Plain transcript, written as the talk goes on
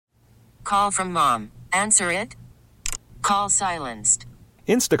call from mom. Answer it. Call silenced.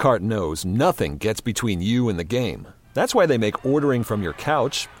 Instacart knows nothing gets between you and the game. That's why they make ordering from your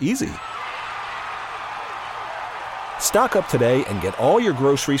couch easy. Stock up today and get all your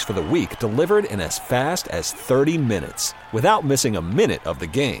groceries for the week delivered in as fast as 30 minutes without missing a minute of the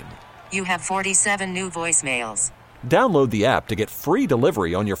game. You have 47 new voicemails. Download the app to get free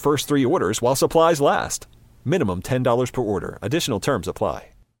delivery on your first 3 orders while supplies last. Minimum $10 per order. Additional terms apply.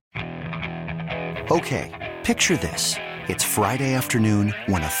 Okay, picture this. It's Friday afternoon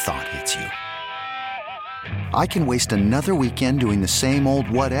when a thought hits you. I can waste another weekend doing the same old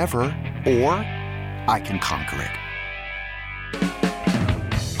whatever, or I can conquer it.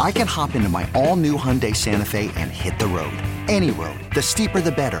 I can hop into my all-new Hyundai Santa Fe and hit the road. Any road. The steeper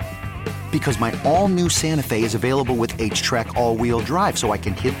the better. Because my all-new Santa Fe is available with H-Track all-wheel drive, so I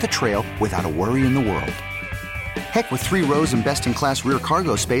can hit the trail without a worry in the world. Heck, with 3 rows and best-in-class rear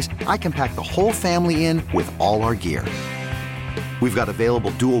cargo space, I can pack the whole family in with all our gear. We've got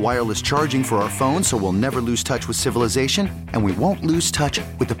available dual wireless charging for our phones, so we'll never lose touch with civilization, and we won't lose touch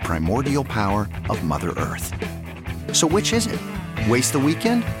with the primordial power of Mother Earth. So which is it? Waste the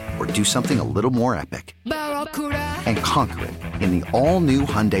weekend or do something a little more epic? And conquer it in the all-new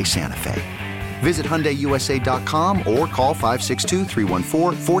Hyundai Santa Fe. Visit HyundaiUSA.com or call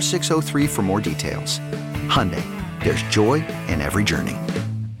 562-314-4603 for more details. Hyundai, there's joy in every journey.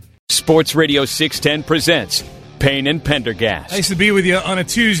 Sports Radio 610 presents Payne and Pendergast. Nice to be with you on a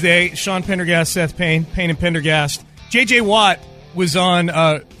Tuesday. Sean Pendergast, Seth Payne, Payne and Pendergast. J.J. Watt was on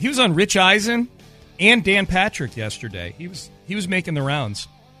Rich Eisen and Dan Patrick yesterday. He was making the rounds.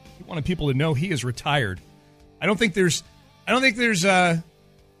 He wanted people to know he is retired. I don't think there's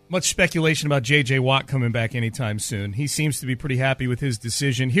much speculation about J.J. Watt coming back anytime soon. He seems to be pretty happy with his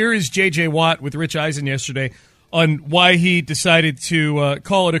decision. Here is J.J. Watt with Rich Eisen yesterday on why he decided to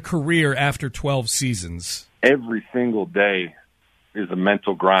call it a career after 12 seasons. Every single day is a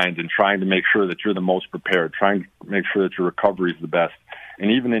mental grind and trying to make sure that you're the most prepared, trying to make sure that your recovery is the best.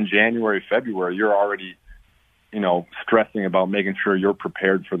 And even in January, February, you're already, stressing about making sure you're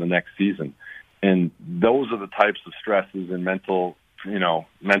prepared for the next season. And those are the types of stresses and mental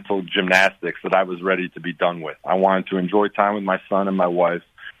gymnastics that I was ready to be done with. I wanted to enjoy time with my son and my wife.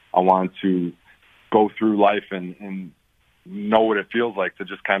 I wanted to go through life and know what it feels like to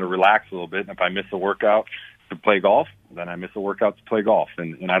just kind of relax a little bit. And if I miss a workout to play golf, then I miss a workout to play golf.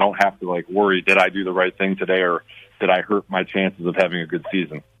 And I don't have to worry, did I do the right thing today or did I hurt my chances of having a good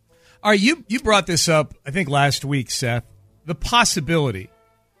season? All right, you brought this up, I think, last week, Seth. The possibility.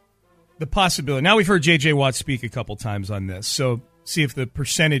 Now we've heard J.J. Watt speak a couple times on this, so see if the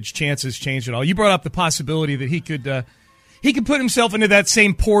percentage chances changed at all. You brought up the possibility that he could put himself into that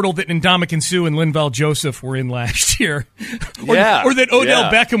same portal that Ndamukong Suh and Linval Joseph were in last year. or that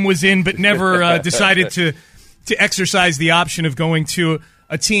Odell Beckham was in but never decided to exercise the option of going to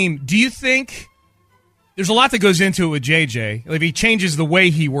a team. Do you think there's a lot that goes into it with JJ? If he changes the way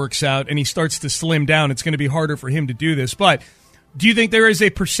he works out and he starts to slim down, it's going to be harder for him to do this. But do you think there is a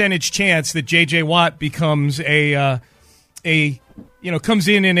percentage chance that J.J. Watt becomes comes in a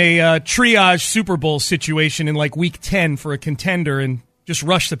triage Super Bowl situation in week 10 for a contender and just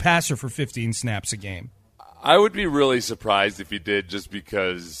rush the passer for 15 snaps a game? I would be really surprised if he did, just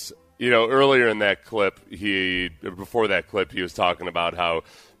because, earlier in that clip, before that clip, he was talking about how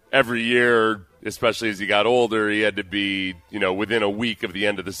every year, especially as he got older, he had to be, within a week of the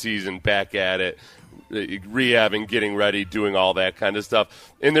end of the season back at it, rehabbing, getting ready, doing all that kind of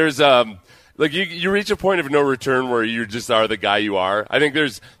stuff. And there's you reach a point of no return where you just are the guy you are. I think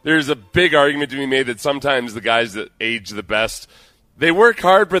there's a big argument to be made that sometimes the guys that age the best, they work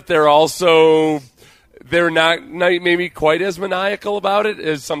hard, but they're not maybe quite as maniacal about it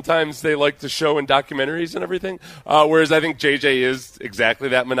as sometimes they like to show in documentaries and everything. Whereas I think JJ is exactly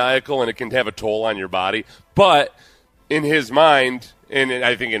that maniacal, and it can have a toll on your body. But in his mind, and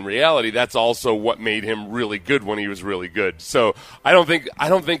I think in reality, that's also what made him really good when he was really good. So I don't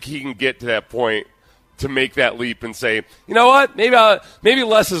think he can get to that point to make that leap and say, you know what, maybe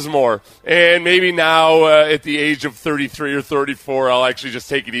less is more, and maybe now at the age of 33 or 34, I'll actually just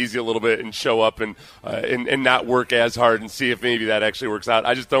take it easy a little bit and show up and not work as hard and see if maybe that actually works out.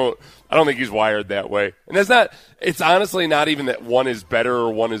 I don't think he's wired that way, and it's honestly not even that one is better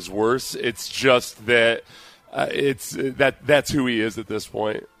or one is worse. It's just that. That's who he is at this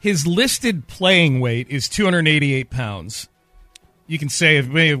point. His listed playing weight is 288 pounds. You can say,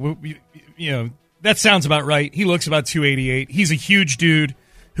 that sounds about right. He looks about 288. He's a huge dude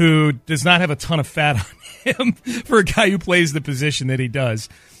who does not have a ton of fat on him for a guy who plays the position that he does.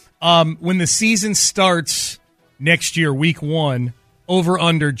 When the season starts next year, week 1, over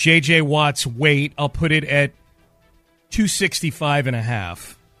under J.J. Watt's weight. I'll put it at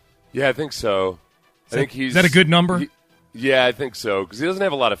 265.5. Yeah, I think so. Is that a good number? Yeah, I think so, because he doesn't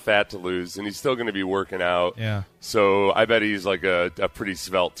have a lot of fat to lose, and he's still going to be working out. Yeah. So I bet he's like a pretty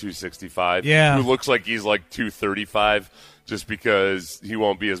svelte 265. Yeah. Who looks like he's like 235, just because he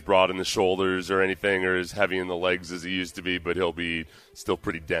won't be as broad in the shoulders or anything, or as heavy in the legs as he used to be, but he'll be still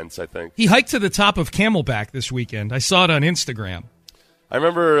pretty dense, I think. He hiked to the top of Camelback this weekend. I saw it on Instagram. I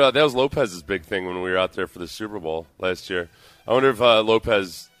remember that was Lopez's big thing when we were out there for the Super Bowl last year. I wonder if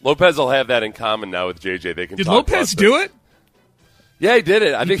Lopez will have that in common now with JJ. They can. Did talk Lopez about do it? Yeah, he did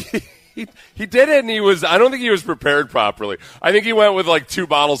it. I think he did it, and I don't think he was prepared properly. I think he went with like 2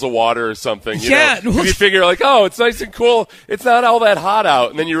 bottles of water or something. You figure like, oh, it's nice and cool. It's not all that hot out,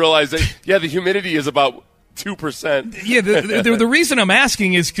 and then you realize that the humidity is about 2%. Yeah, the reason I'm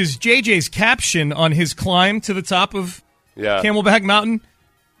asking is because JJ's caption on his climb to the top of Camelback Mountain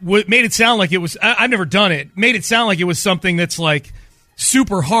made it sound like it was. I've never done it. Made it sound like it was something that's like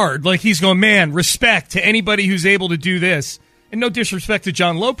super hard. Like he's going, man, respect to anybody who's able to do this. And no disrespect to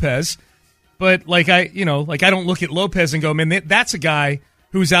John Lopez, but I don't look at Lopez and go, man, that's a guy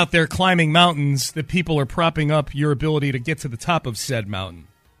who's out there climbing mountains that people are propping up your ability to get to the top of said mountain.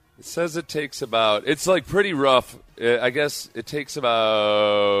 It says it takes about. It's like pretty rough. I guess it takes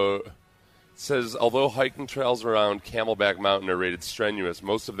about. It says although hiking trails around Camelback Mountain are rated strenuous,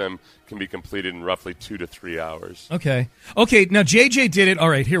 most of them can be completed in roughly 2 to 3 hours. Okay. Now JJ did it. All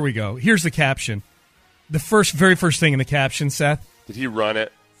right, here we go. Here's the caption. The very first thing in the caption, Seth. Did he run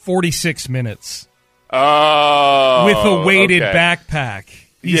it? 46 minutes. Oh. With a weighted backpack.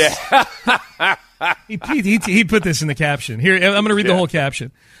 He put this in the caption. Here, I'm going to read the whole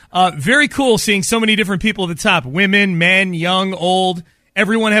caption. Very cool seeing so many different people at the top. Women, men, young, old,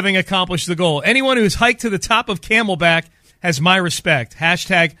 everyone having accomplished the goal. Anyone who's hiked to the top of Camelback has my respect. #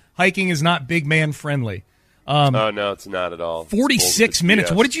 hiking is not big man friendly. No, it's not at all. 46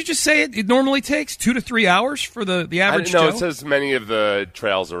 minutes. What did you just say it normally takes? 2 to 3 hours for the average Joe? No, it says many of the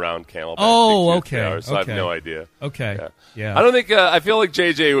trails around Camelback. Oh, okay. Hours, so I have no idea. Okay. Yeah. I don't think. I feel like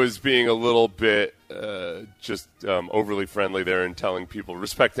JJ was being a little bit just overly friendly there and telling people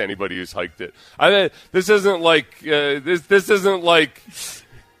respect anybody who's hiked it. This isn't like this isn't like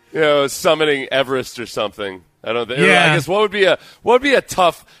summiting Everest or something. I don't think. Yeah. I guess what would be a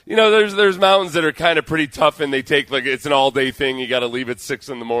tough. There's mountains that are kind of pretty tough, and they take it's an all day thing. You got to leave at 6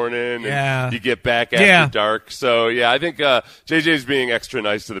 in the morning, and you get back after dark. So I think JJ's being extra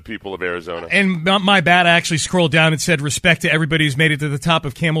nice to the people of Arizona. And my bad, I actually scrolled down and said respect to everybody who's made it to the top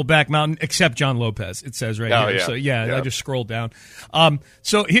of Camelback Mountain except John Lopez. It says right here. Yeah. So I just scrolled down.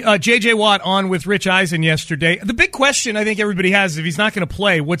 So JJ Watt on with Rich Eisen yesterday. The big question I think everybody has, if he's not going to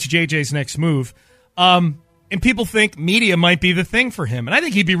play, what's JJ's next move? And people think media might be the thing for him. And I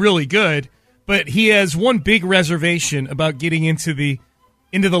think he'd be really good, but he has one big reservation about getting into the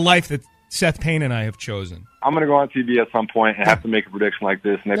life that Seth Payne and I have chosen. I'm going to go on TV at some point and have to make a prediction like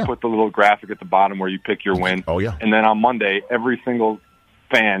this, and they put the little graphic at the bottom where you pick your win. Oh, yeah. And then on Monday, every single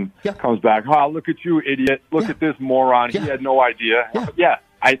fan comes back, look at you, idiot. Look at this moron. He had no idea.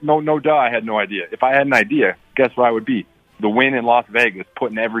 No duh, I had no idea. If I had an idea, guess what I would be? The win in Las Vegas,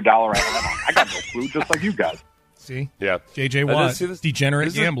 putting every dollar I have. I got no clue, just like you guys. See? Yeah. J.J. Watt,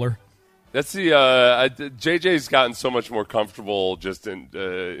 degenerate gambler. That's the JJ's gotten so much more comfortable just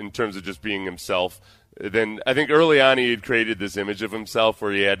in terms of just being himself. Then I think early on he had created this image of himself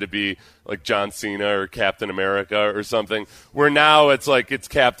where he had to be like John Cena or Captain America or something. Where now it's like it's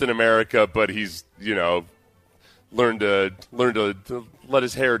Captain America, but he's learned to let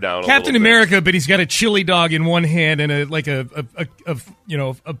his hair down. Captain America, but he's got a chili dog in one hand and a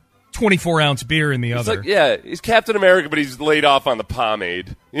 24-ounce beer in the other. He's Captain America, but he's laid off on the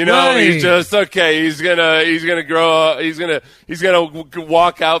pomade. Right. He's just okay. He's gonna grow up. He's gonna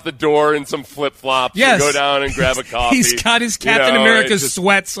walk out the door in some flip flops. Yes. And go down and grab a coffee. He's got his Captain America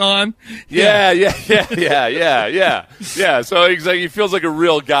sweats on. Yeah. So he feels like a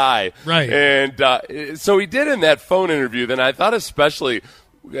real guy, right? And so he did in that phone interview. Then I thought especially.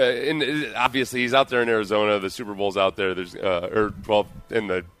 Obviously, he's out there in Arizona. The Super Bowl's out there. There's in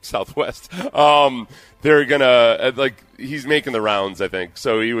the Southwest. They're gonna he's making the rounds, I think.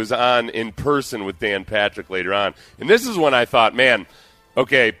 So he was on in person with Dan Patrick later on, and this is when I thought, man,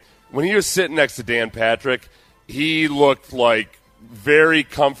 okay, when he was sitting next to Dan Patrick, he looked like very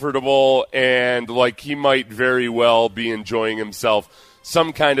comfortable and like he might very well be enjoying himself.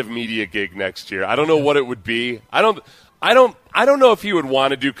 Some kind of media gig next year. I don't know what it would be. I don't know if he would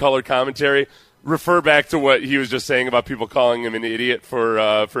want to do color commentary. Refer back to what he was just saying about people calling him an idiot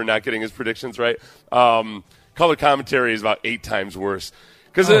for not getting his predictions right. color commentary is about 8 times worse.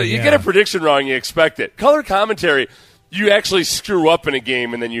 Because you yeah. get a prediction wrong, you expect it. Color commentary, you actually screw up in a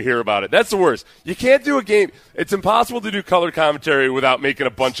game and then you hear about it. That's the worst. You can't do a game. It's impossible to do color commentary without making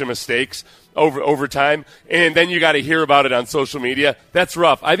a bunch of mistakes over time, and then you got to hear about it on social media. That's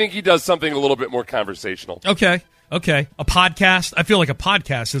rough. I think he does something a little bit more conversational. Okay. A podcast. I feel like a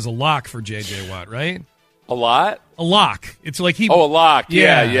podcast is a lock for J.J. Watt, right? A lot? A lock. It's like he... Oh, a lock.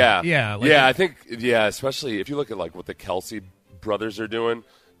 Yeah. Like I think, especially if you look at like what the Kelsey brothers are doing,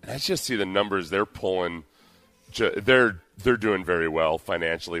 and I just see the numbers they're pulling. They're doing very well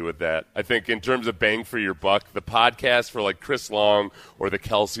financially with that. I think in terms of bang for your buck, the podcast for like Chris Long or the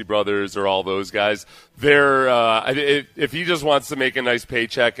Kelsey brothers or all those guys, they're if he just wants to make a nice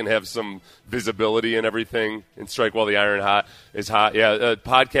paycheck and have some visibility and everything and strike while the iron is hot,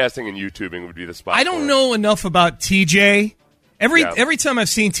 podcasting and YouTubing would be the spot. I don't know enough about TJ. Every time I've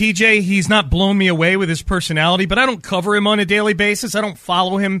seen TJ, he's not blown me away with his personality, but I don't cover him on a daily basis. I don't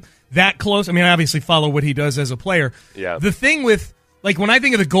follow him that close. I mean, I obviously follow what he does as a player. Yeah. The thing with, like, when I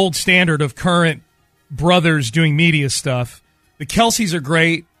think of the gold standard of current brothers doing media stuff, the Kelseys are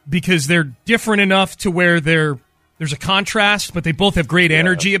great because they're different enough to where there's a contrast, but they both have great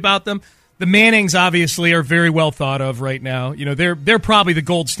energy about them. The Mannings obviously are very well thought of right now. You know, they're probably the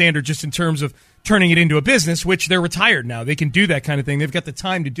gold standard just in terms of turning it into a business, which they're retired now. They can do that kind of thing. They've got the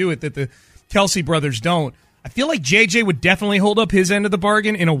time to do it that the Kelsey brothers don't. I feel like JJ would definitely hold up his end of the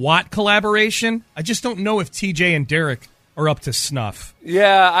bargain in a Watt collaboration. I just don't know if TJ and Derek are up to snuff.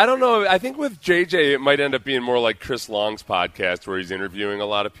 Yeah, I don't know. I think with JJ, it might end up being more like Chris Long's podcast where he's interviewing a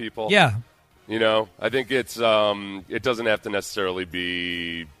lot of people. Yeah. You know, I think it's it doesn't have to necessarily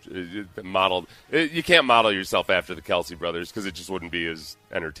be modeled. You can't model yourself after the Kelsey brothers because it just wouldn't be as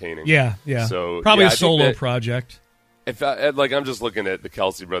entertaining. Yeah. So probably a solo project. If I'm just looking at the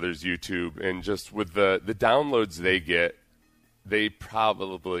Kelsey brothers YouTube and just with the downloads they get, they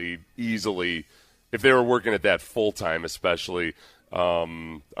probably easily, if they were working at that full time, especially,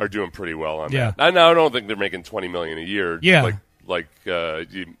 are doing pretty well on that. I don't think they're making $20 million a year. Yeah. Like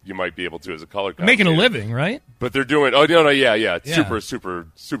you might be able to as a color commentator. Making a living, right? But they're doing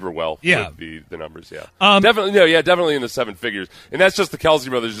super well. Yeah. With the numbers. Yeah, definitely in the 7 figures, and that's just the Kelsey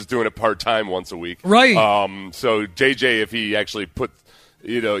brothers just doing it part time once a week. Right. So JJ, if he actually put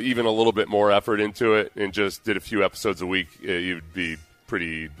even a little bit more effort into it and just did a few episodes a week, it would be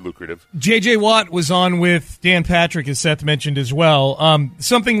pretty lucrative. J.J. Watt was on with Dan Patrick, as Seth mentioned as well.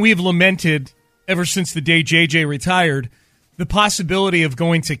 Something we've lamented ever since the day J.J. retired. The possibility of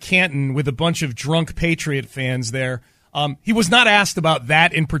going to Canton with a bunch of drunk Patriot fans there. He was not asked about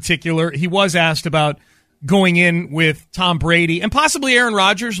that in particular. He was asked about going in with Tom Brady and possibly Aaron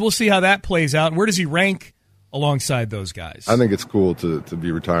Rodgers. We'll see how that plays out. Where does he rank alongside those guys? I think it's cool to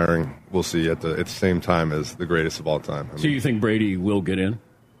be retiring. We'll see at the same time as the greatest of all time. So you think Brady will get in?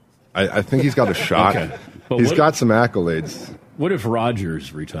 I think he's got a shot. Okay. He's got some accolades. What if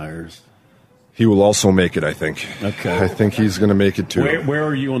Rodgers retires? He will also make it, I think. Okay. I think he's going to make it, too. Where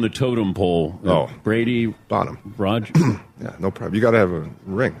are you on the totem pole? Brady? Bottom. Rodgers? Yeah, no problem. You got to have a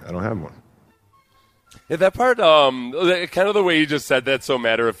ring. I don't have one. Yeah, that part, kind of the way you just said that so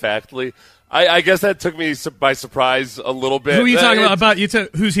matter-of-factly, I guess that took me by surprise a little bit. Who are you talking about?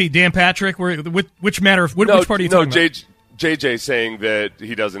 Who's he? Dan Patrick? Which part are you talking about? JJ saying that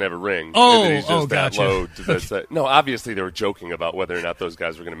he doesn't have a ring. Oh, and that he's just that gotcha. low. No, obviously they were joking about whether or not those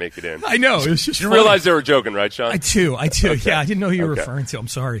guys were going to make it in. I know. It was just you funny. realize they were joking, right, Sean? I do. Okay. Yeah, I didn't know who you were referring to. I'm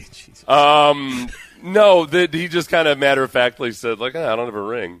sorry. Jesus. No, he just kind of matter-of-factly said, like, I don't have a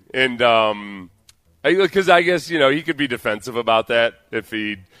ring. And because I guess, he could be defensive about that if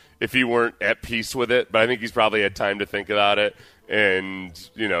he weren't at peace with it. But I think he's probably had time to think about it. And,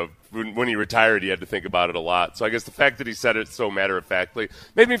 when he retired, he had to think about it a lot. So I guess the fact that he said it so matter-of-factly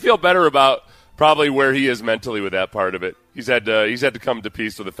made me feel better about probably where he is mentally with that part of it. He's had to come to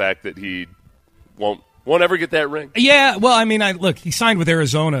peace with the fact that he won't ever get that ring. Yeah, well, I mean, look, he signed with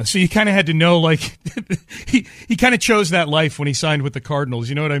Arizona, so you kind of had to know, like, he kind of chose that life when he signed with the Cardinals.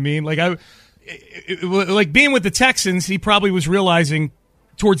 You know what I mean? Like being with the Texans, he probably was realizing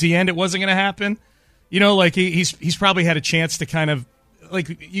towards the end it wasn't going to happen. Like he's probably had a chance to kind of,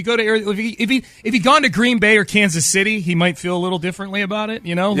 like, you go to if he'd gone to Green Bay or Kansas City, he might feel a little differently about it.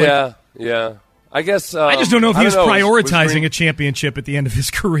 Yeah. I guess I just don't know if he was prioritizing a championship at the end of his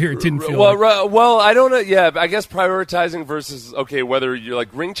career. It didn't feel well. I don't know. Yeah, I guess prioritizing versus whether you're like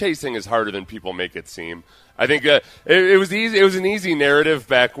ring chasing is harder than people make it seem. I think it was easy. It was an easy narrative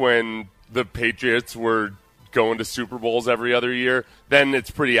back when the Patriots were going to Super Bowls every other year, then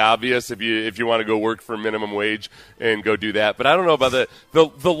it's pretty obvious if you want to go work for minimum wage and go do that. But I don't know about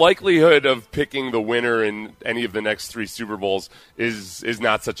the likelihood of picking the winner in any of the next 3 Super Bowls is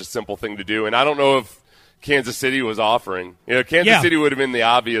not such a simple thing to do. And I don't know if Kansas City was offering. Kansas City would have been the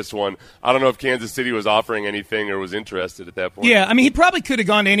obvious one. I don't know if Kansas City was offering anything or was interested at that point. Yeah, I mean, he probably could have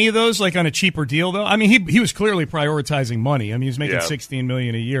gone to any of those, like on a cheaper deal, though. I mean, he was clearly prioritizing money. I mean, he was making $16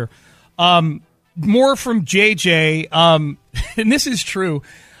 million a year. More from JJ, and this is true.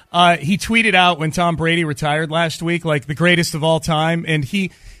 He tweeted out when Tom Brady retired last week, like the greatest of all time, and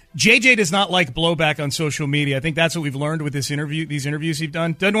JJ does not like blowback on social media. I think that's what we've learned with these interviews he's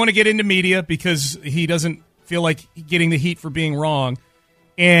done. Doesn't want to get into media because he doesn't feel like getting the heat for being wrong.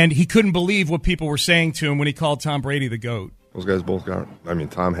 And he couldn't believe what people were saying to him when he called Tom Brady the GOAT. Those guys both got,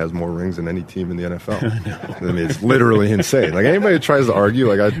 Tom has more rings than any team in the NFL. I mean, it's literally insane. Like, anybody who tries to argue,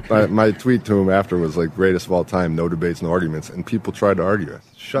 my tweet to him after was like, greatest of all time, no debates, no arguments. And people tried to argue. I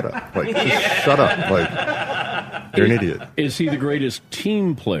said, shut up. Just shut up. You're an idiot. Is he the greatest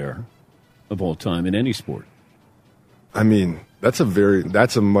team player of all time in any sport? I mean, that's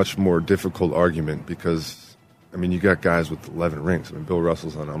a much more difficult argument because, you got guys with 11 rings. Bill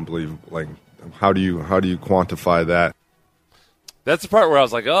Russell's an unbelievable. How do you quantify that? That's the part where I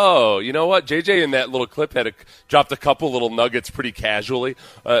was like, oh, you know what? JJ in that little clip dropped a couple little nuggets pretty casually,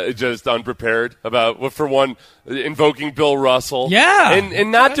 just unprepared about, for one, invoking Bill Russell. Yeah.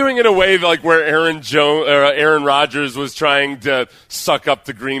 And not doing it in a way like where Aaron Rodgers was trying to suck up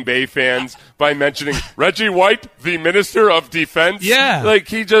the Green Bay fans by mentioning Reggie White, the Minister of Defense. Yeah.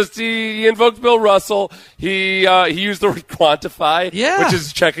 He invoked Bill Russell. He used the word quantify, which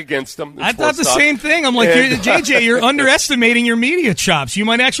is check against him. I thought the same thing. I'm like, JJ, you're underestimating your media chops. You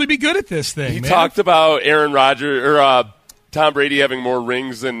might actually be good at this thing. He talked about Aaron Rodgers or Tom Brady having more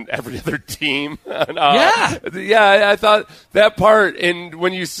rings than every other team. I thought that part, and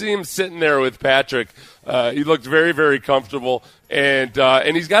when you see him sitting there with Patrick, he looked very, very comfortable, and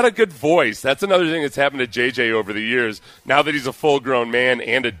he's got a good voice. That's another thing that's happened to JJ over the years. Now that he's a full-grown man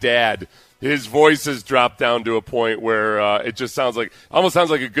and a dad, his voice has dropped down to a point where it just almost sounds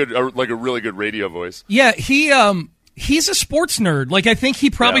like a really good radio voice. Yeah, he's a sports nerd. I think he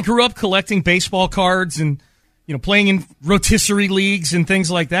probably grew up collecting baseball cards and playing in rotisserie leagues and things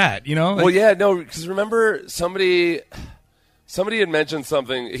like that. Well, yeah, no, because remember somebody had mentioned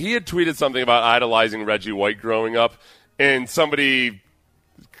something. He had tweeted something about idolizing Reggie White growing up, and somebody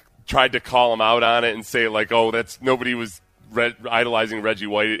tried to call him out on it and say nobody was idolizing Reggie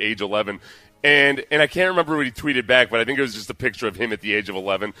White at age 11. And I can't remember what he tweeted back, but I think it was just a picture of him at the age of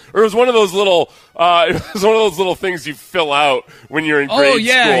 11. Or it was one of those little things you fill out when you're in grade school.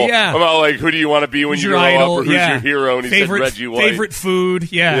 Yeah. About who do you want to be when you grow up, or who's your hero? And he said Reggie White. Favorite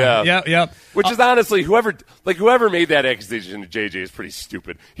food. Yeah. Which is honestly, whoever made that accusation to JJ is pretty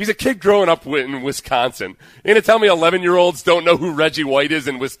stupid. He's a kid growing up in Wisconsin. You're gonna tell me 11-year-olds don't know who Reggie White is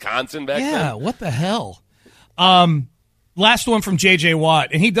in Wisconsin back then? Yeah. What the hell? Last one from J.J.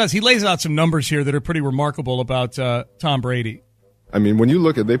 Watt, and he lays out some numbers here that are pretty remarkable about Tom Brady. When you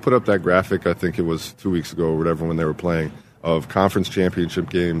look they put up that graphic, I think it was 2 weeks ago or whatever, when they were playing, of conference championship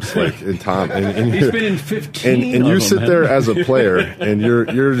games, in Tom. And he's been in 15 And you of sit them, there as a player, and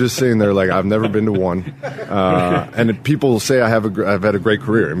you're just sitting there I've never been to one. And people say I've had a great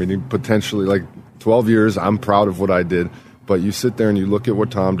career. Potentially 12 years, I'm proud of what I did. But you sit there and you look at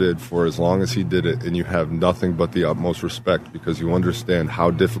what Tom did for as long as he did it, and you have nothing but the utmost respect because you understand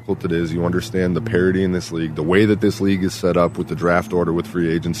how difficult it is. You understand the parity in this league, the way that this league is set up with the draft order, with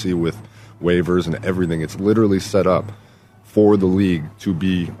free agency, with waivers and everything. It's literally set up for the league to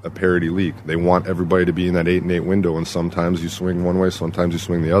be a parity league. They want everybody to be in that 8-8 window, and sometimes you swing one way, sometimes you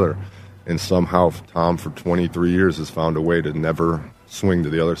swing the other. And somehow Tom, for 23 years, has found a way to never swing to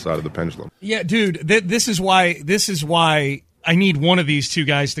the other side of the pendulum. Yeah, dude, this is why I need one of these two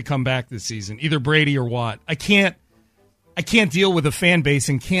guys to come back this season, either Brady or Watt. I can't deal with a fan base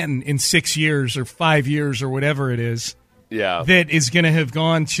in Canton in 6 years or 5 years or whatever it is. Yeah, that is going to have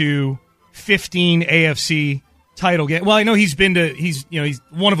gone to 15 AFC title games. Well, I know he's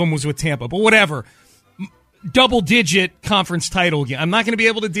one of them was with Tampa, but whatever. Double-digit conference title game. I'm not going to be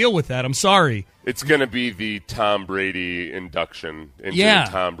able to deal with that. I'm sorry. It's going to be the Tom Brady induction into the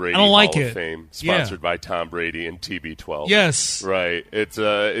Tom Brady Hall of Fame, sponsored by Tom Brady and TB12. Yes, right. It's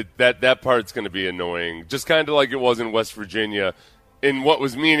that part's going to be annoying, just kind of like it was in West Virginia, in what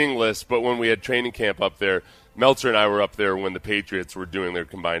was meaningless. But when we had training camp up there, Meltzer and I were up there when the Patriots were doing their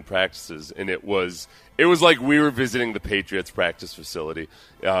combined practices, and it was like we were visiting the Patriots practice facility,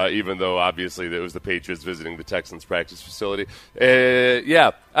 even though obviously it was the Patriots visiting the Texans practice facility. They'd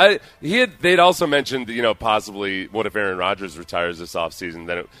also mentioned, possibly what if Aaron Rodgers retires this offseason.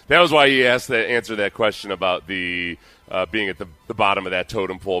 That was why he answered that question about the being at the bottom of that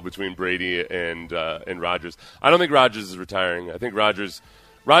totem pole between Brady and Rodgers. I don't think Rodgers is retiring. I think Rodgers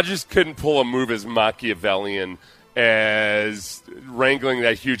couldn't pull a move as Machiavellian as wrangling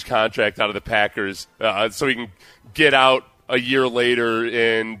that huge contract out of the Packers so he can get out a year later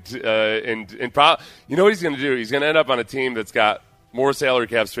and you know what he's going to do? He's going to end up on a team that's got more salary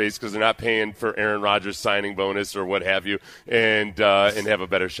cap space because they're not paying for Aaron Rodgers' signing bonus or what have you, and have a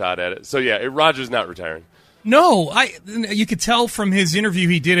better shot at it. So, yeah, Rodgers not retiring. No, you could tell from his interview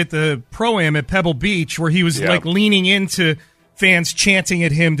he did at the Pro-Am at Pebble Beach where he was like leaning into fans chanting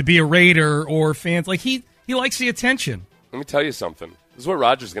at him to be a Raider or fans. Like he likes the attention. Let me tell you something. This is what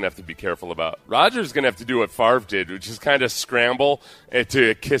Rodgers is going to have to be careful about. Rodgers is going to have to do what Favre did, which is kind of scramble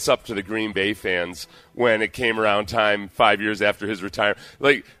to kiss up to the Green Bay fans when it came around time 5 years after his retirement.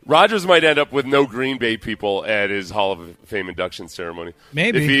 Like, Rodgers might end up with no Green Bay people at his Hall of Fame induction ceremony.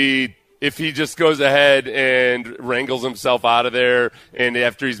 Maybe. If he just goes ahead and wrangles himself out of there, and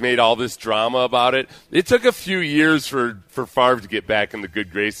after he's made all this drama about it, it took a few years for Favre to get back in the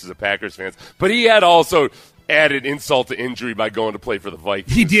good graces of Packers fans. But he had also added insult to injury by going to play for the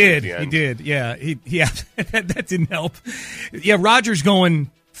Vikings. He did. Yeah, that didn't help. Yeah, Rodgers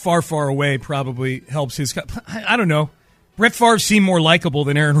going far, far away probably helps his. I don't know. Brett Favre seemed more likable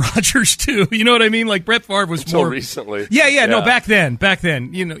than Aaron Rodgers too. You know what I mean? Like Brett Favre was until more recently. Yeah. No, back then,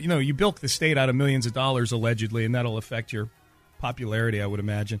 you bilk the state out of millions of dollars allegedly, and that'll affect your popularity, I would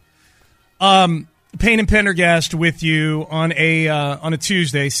imagine. Payne and Pendergast with you on a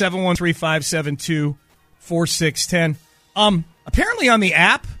Tuesday, 713-572-4610. Apparently on the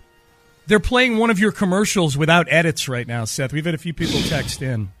app, they're playing one of your commercials without edits right now, Seth. We've had a few people text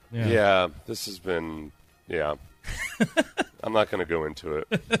in. Yeah, this has been. Yeah. I'm not going to go into it.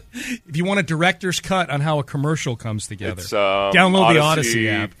 If you want a director's cut on how a commercial comes together, download the Odyssey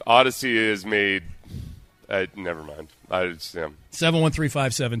app. Odyssey is made. Never mind.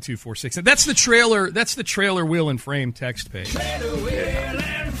 713-572-4610. That's the trailer. That's the trailer wheel and frame text page. All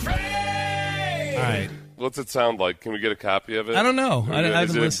right. What's it sound like? Can we get a copy of it? I don't know. I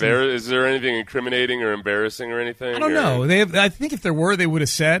haven't listened. Is there anything incriminating or embarrassing or anything? I don't know. I think if there were, they would have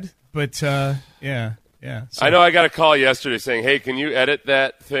said. But yeah. So. I know I got a call yesterday saying, hey, can you edit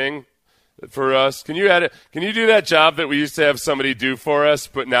that thing for us? Can you do that job that we used to have somebody do for us,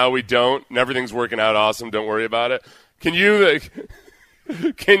 but now we don't, and everything's working out awesome, don't worry about it? Can you,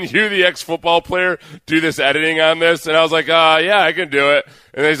 the ex-football player, do this editing on this? And I was like, yeah, I can do it.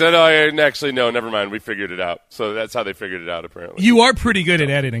 And they said, actually, no, never mind. We figured it out. So that's how they figured it out, apparently. You are pretty good at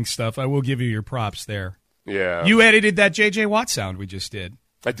editing stuff. I will give you your props there. Yeah. You edited that J.J. Watt sound we just did.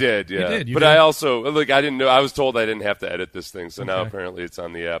 I did, yeah. You did. But I also, I didn't know. I was told I didn't have to edit this thing, so now apparently it's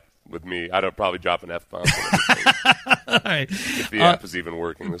on the app with me. I'd probably drop an F-bomb. All right. If the app is even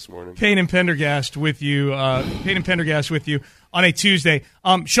working this morning. Payne and Pendergast with you. On a Tuesday.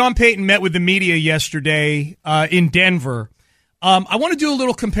 Sean Payton met with the media yesterday in Denver. I want to do a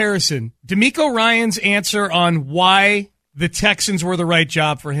little comparison. DeMeco Ryans' answer on why the Texans were the right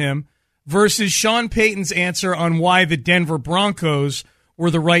job for him versus Sean Payton's answer on why the Denver Broncos were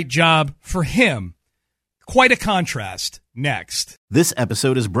the right job for him. Quite a contrast. Next. This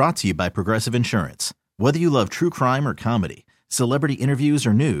episode is brought to you by Progressive Insurance. Whether you love true crime or comedy, celebrity interviews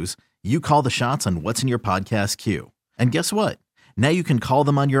or news, you call the shots on what's in your podcast queue. And guess what? Now you can call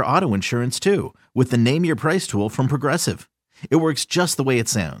them on your auto insurance too with the Name Your Price tool from Progressive. It works just the way it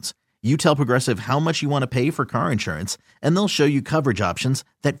sounds. You tell Progressive how much you want to pay for car insurance, and they'll show you coverage options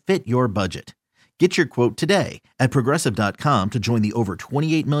that fit your budget. Get your quote today at Progressive.com to join the over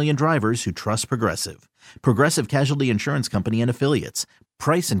 28 million drivers who trust Progressive. Progressive Casualty Insurance Company and Affiliates.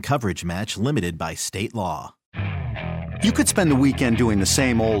 Price and coverage match limited by state law. You could spend the weekend doing the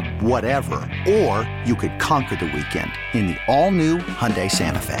same old whatever, or you could conquer the weekend in the all-new Hyundai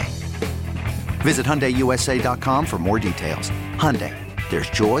Santa Fe. Visit HyundaiUSA.com for more details. Hyundai, there's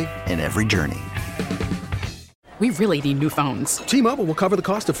joy in every journey. We really need new phones. T-Mobile will cover the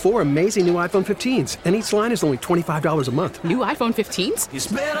cost of 4 amazing new iPhone 15s, and each line is only $25 a month. New iPhone 15s? It's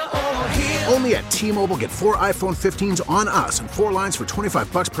better over here. Only at T-Mobile, get 4 iPhone 15s on us and 4 lines for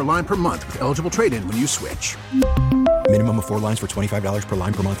 $25 per line per month with eligible trade-in when you switch. Minimum of 4 lines for $25 per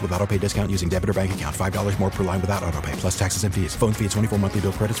line per month with autopay discount using debit or bank account. $5 more per line without autopay, plus taxes and fees. Phone fee at 24 monthly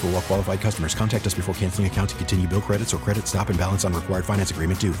bill credits for well qualified customers. Contact us before canceling account to continue bill credits or credit stop and balance on required finance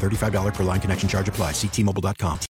agreement due. $35 per line connection charge applies. See T-Mobile.com.